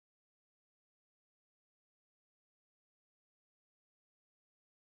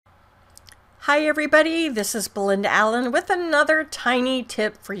Hi everybody, this is Belinda Allen with another tiny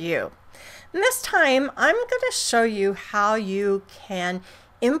tip for you. And this time I'm going to show you how you can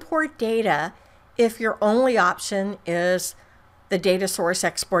import data if your only option is the data source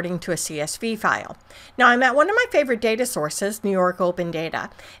exporting to a CSV file. Now I'm at one of my favorite data sources, New York Open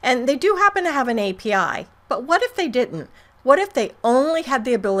Data, and they do happen to have an API, but what if they didn't? What if they only had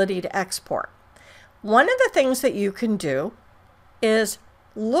the ability to export? One of the things that you can do is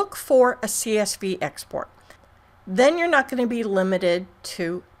look for a CSV export. Then you're not going to be limited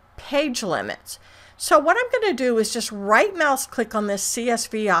to page limits. So what I'm going to do is just right mouse click on this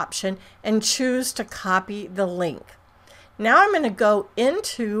CSV option and choose to copy the link. Now I'm going to go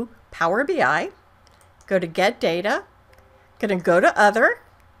into Power BI, go to Get Data, going to go to Other,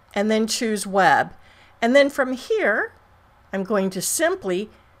 and then choose Web. And then from here, I'm going to simply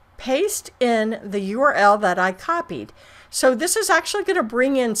paste in the URL that I copied. So this is actually going to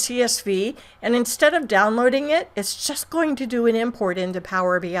bring in CSV, and instead of downloading it, it's just going to do an import into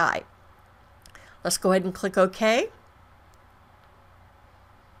Power BI. Let's go ahead and click OK.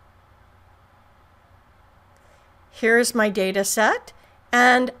 Here's my data set,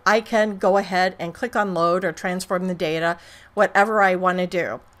 and I can go ahead and click on Load or transform the data, whatever I want to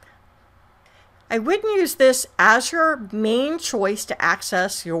do. I wouldn't use this as your main choice to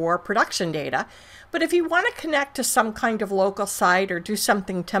access your production data, but if you want to connect to some kind of local site or do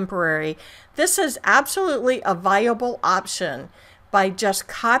something temporary, this is absolutely a viable option by just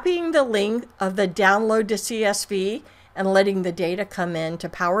copying the link of the download to CSV and letting the data come in to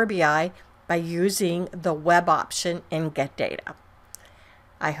Power BI by using the web option in Get Data.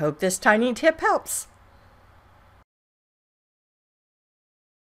 I hope this tiny tip helps.